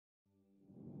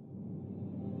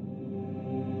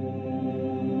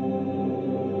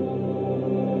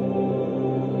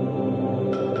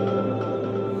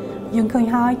យើងឃើញ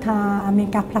ហើយថាមាន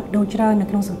ការផ្លាស់ប្ដូរច្រើននៅ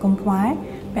ក្នុងសង្គមខ្មែរ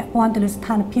ពាក់ព័ន្ធទៅលើស្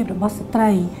ថានភាពរបស់ស្ត្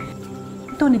រី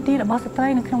តួនាទីរបស់ស្ត្រី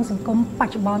នៅក្នុងសង្គមប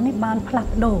ច្ចុប្បន្ននេះបានផ្លាស់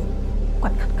ប្ដូរគា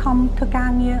ត់ខិតខំធ្វើការ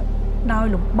ងារដោយ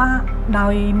លំបាកដោ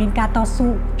យមានការតស៊ូ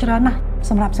ច្រើនណាស់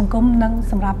សម្រាប់សង្គមនិង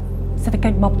សម្រាប់សេដ្ឋកិ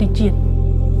ច្ចរបស់ប្រទេសជាតិ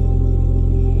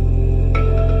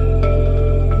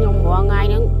ខ្ញុំរងថ្ងៃ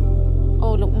ហ្នឹងអូ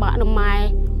លំបាកដល់ម៉ែ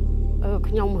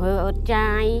ខ្ញុំរើអត់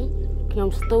ចាយខ្ញុំ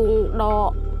ស្ទូងដក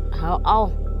រើអ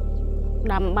ស់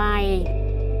ដាំបាយ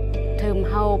ធ្វើម្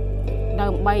ហូបដើ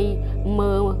ម្បី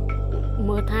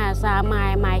មើលថាសារ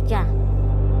ម៉ែចាស់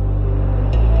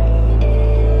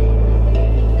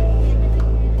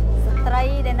ស្ត្រី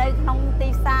ដែលនៅក្នុងទី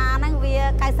ផ្សារហ្នឹងវា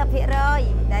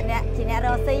 90% ដែលអ្នកជាអ្នករ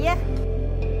កស៊ី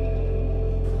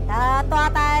តើ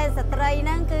តែស្ត្រីហ្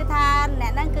នឹងគឺថាអ្ន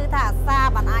កហ្នឹងគឺថាអាសា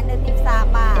បានអាចនៅទីផ្សារ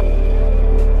បាន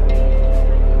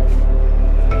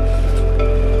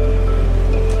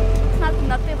ស្នាដៃកំ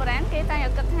ណត់ពីបុរាណគេតែឲ្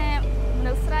យគិតថាម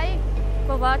នុស្សស្រី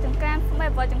បវរចង្កានស្បែប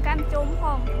បវរចង្កានជុំផ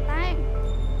ងតែ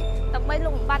ដើម្បីលោ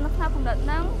កបំបត្តិនៅផ្នែកកំណត់ហ្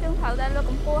នឹងយើងត្រូវតែលើក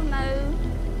កម្ពស់នៅ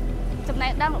ចំ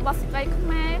ណេះដឹងរបស់ស្ត្រីខ្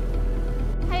មែរ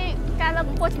ហើយការលើក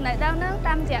កម្ពស់ចំណេះដឹងហ្នឹង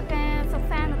តាមរយៈការសិក្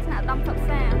សានៅថ្នាក់ឧត្តមសិក្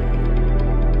សា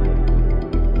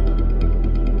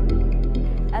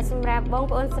សម្រាប់បង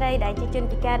ប្អូនស្រីដែលជាជន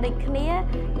ពិការដូចគ្នា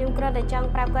ខ្ញុំគ្រាន់តែចង់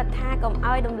ប្រាប់គាត់ថាកុំ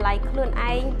ឲ្យតម្លៃខ្លួន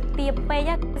ឯងទាបពេក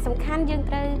សំខាន់យើង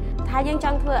ត្រូវថាយើងច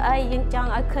ង់ធ្វើអីយើងចង់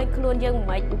ឲ្យឃើញខ្លួនយើង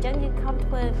មិនអញ្ចឹងយើងខំធ្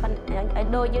វើឲ្យ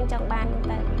ដូចយើងចង់បាន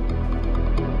ទៅ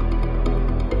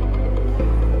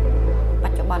ប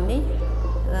ច្ចុប្បន្ននេះ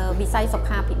វិស័យសុ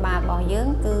ខាភិបាលរបស់យើង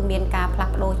គឺមានការផ្លា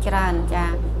ស់ប្ដូរច្រើនចា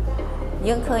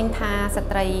យើងឃើញថាស្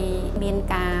ត្រីមាន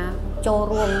ការចូល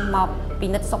រួមមកពិ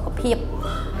និត្យសុខភាព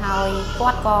ហើយគា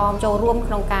ត់ក៏ចូលរួម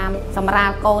ក្នុងការសម្រា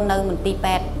លកូននៅមន្ទីរ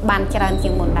ពេទ្យបានច្រើនជា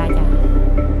ងមុនដែរចា៎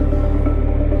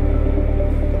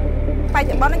បច្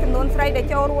ចុប្បន្នចំនួនស្រីដែល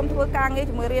ចូលរួមធ្វើការងារ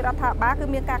ជាមួយរាជរដ្ឋាភិបាលគឺ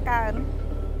មានការកើន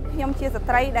ខ្ញុំជាស្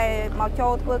ត្រីដែលមកចូ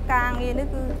លធ្វើការងារនេះ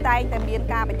គឺតែងតែមាន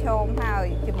ការប្រឈមហើយ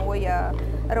ជាមួយ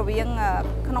រវាង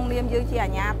ក្នុងនាមយើងជាអា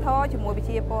ជ្ញាធរជាមួយប្រ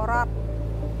ជាពលរដ្ឋ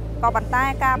ក៏ប៉ុន្តែ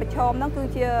ការប្រឈមហ្នឹងគឺ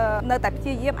ជានៅតែព្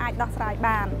យាយាមអាចដោះស្រាយ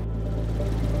បាន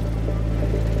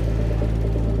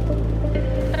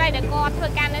ស្ត្រីដែលគាត់ធ្វើ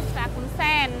ការនៅសាលាកំ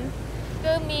សាន្ត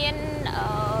គឺមាន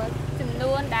ចំ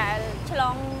នួនដែលឆ្ល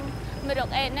ងមេរោគ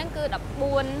អេដហ្នឹងគឺ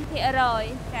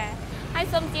14%ចាហើយ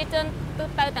សូមជាជនទូ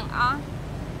ទៅទាំងអស់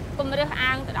កុំរើស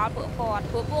អើងទៅដល់ពួកគាត់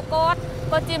ព្រោះពួកគាត់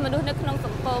ក៏ជាមនុស្សនៅក្នុងស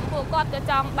ង្គមពួកគាត់ក៏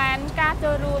ចង់បានការ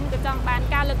ចូលរួមក៏ចង់បាន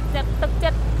ការលើកទឹកចិ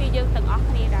ត្តពីយើងទាំងអស់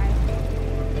គ្នាដែរ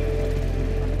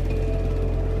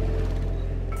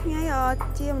ថ្ងៃ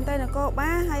ជាមន្ត្រីនគរ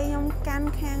បាលហើយខ្ញុំកាន់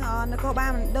ខាងនគរបាល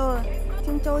មណ្ឌលខ្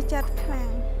ញុំចូលចិត្តខ្លាំង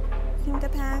ខ្ញុំគិ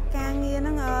តថាការងារហ្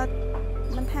នឹង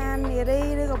មិនថានារី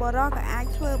ឬក៏បរិសុទ្ធក៏អាច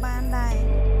ធ្វើបានដែរ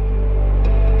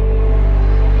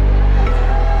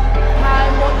ហើយ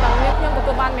មុនដល់នេះខ្ញុំទ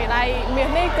ទួលបានមេដាយមាស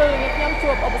នេះគឺខ្ញុំជួ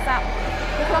បឧបសគ្គ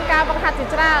នៅក្នុងការបង្ហាត់ជា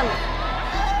ច្រើន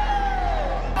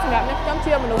សម្រាប់ខ្ញុំ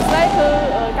ជាមនុស្សស្រីគឺ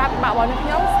ការពិបាករបស់ខ្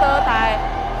ញុំស្ទើរតែ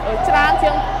ច្រើនជា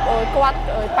ងគាត់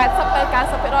80ទៅ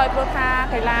90%ព្រោះថា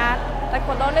កីឡាតែ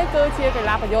កូនដូនេះគឺជាកី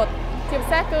ឡាប្រយុទ្ធជាពិ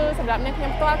សេសគឺសម្រាប់អ្នកខ្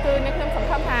ញុំផ្ទាល់គឺអ្នកខ្ញុំសង្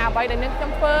ឃឹមថាអ្វីដែលអ្នកខ្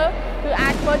ញុំធ្វើគឺអា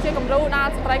ចធ្វើជាគំរូដ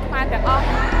ល់ស្ត្រីខ្មែរទាំងអស់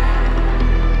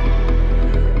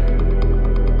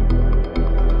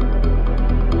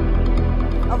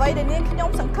អ្វីដែលនាងខ្ញុំ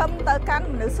សង្ឃឹមទៅកាន់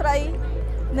មនុស្សស្រី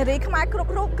នារីខ្មែរគ្រ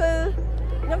ប់រូបគឺ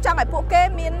ខ្ញុំចង់ឲ្យពួកគេ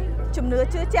មានជំនឿ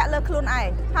ជឿជាក់លើខ្លួនឯង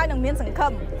ហើយនឹងមានសង្ឃឹ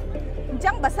មអញ្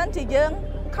ចឹងបើសិនជាយើង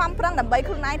ខំប្រឹងដើម្បី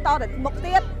ខ្លួនឯងតទៅមុខ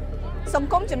ទៀតសង្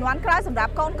គមជំនាន់ក្រោយសម្រា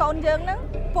ប់កូនយើងហ្នឹង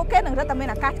ពួកគេនឹងរត់តែមាន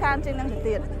ឱកាសច្រើនជាងនឹងទៅ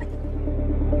ទៀត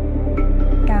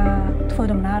ការធ្វើ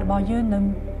ដំណើររបស់យើង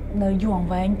នៅយូរអ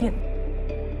ង្វែងទៀត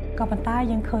ក៏ប៉ុន្តែ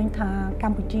យើងឃើញថាក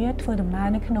ម្ពុជាធ្វើដំណើរ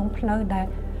នៅក្នុងផ្លូវដែល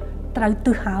ត្រូវ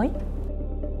ទិសហើយ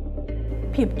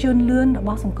ភាពជឿនលឿនរប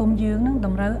ស់សង្គមយើងនឹងត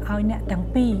ម្រូវឲ្យអ្នកទាំង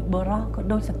ពីរបុរសក៏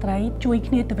ដូចស្ត្រីជួយ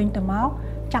គ្នាទៅវិញទៅមក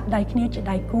ចាប់ដៃគ្នាជា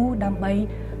ដៃគូដើម្បី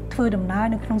ធ្វើដំណើរ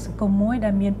នៅក្នុងសង្គមមួយដែ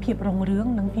លមានភាពរុងរឿង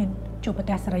និងមានជួបប្រ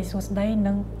ទះសេរីសួស្តី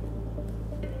និង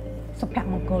សុភ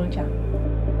មង្គលចា៎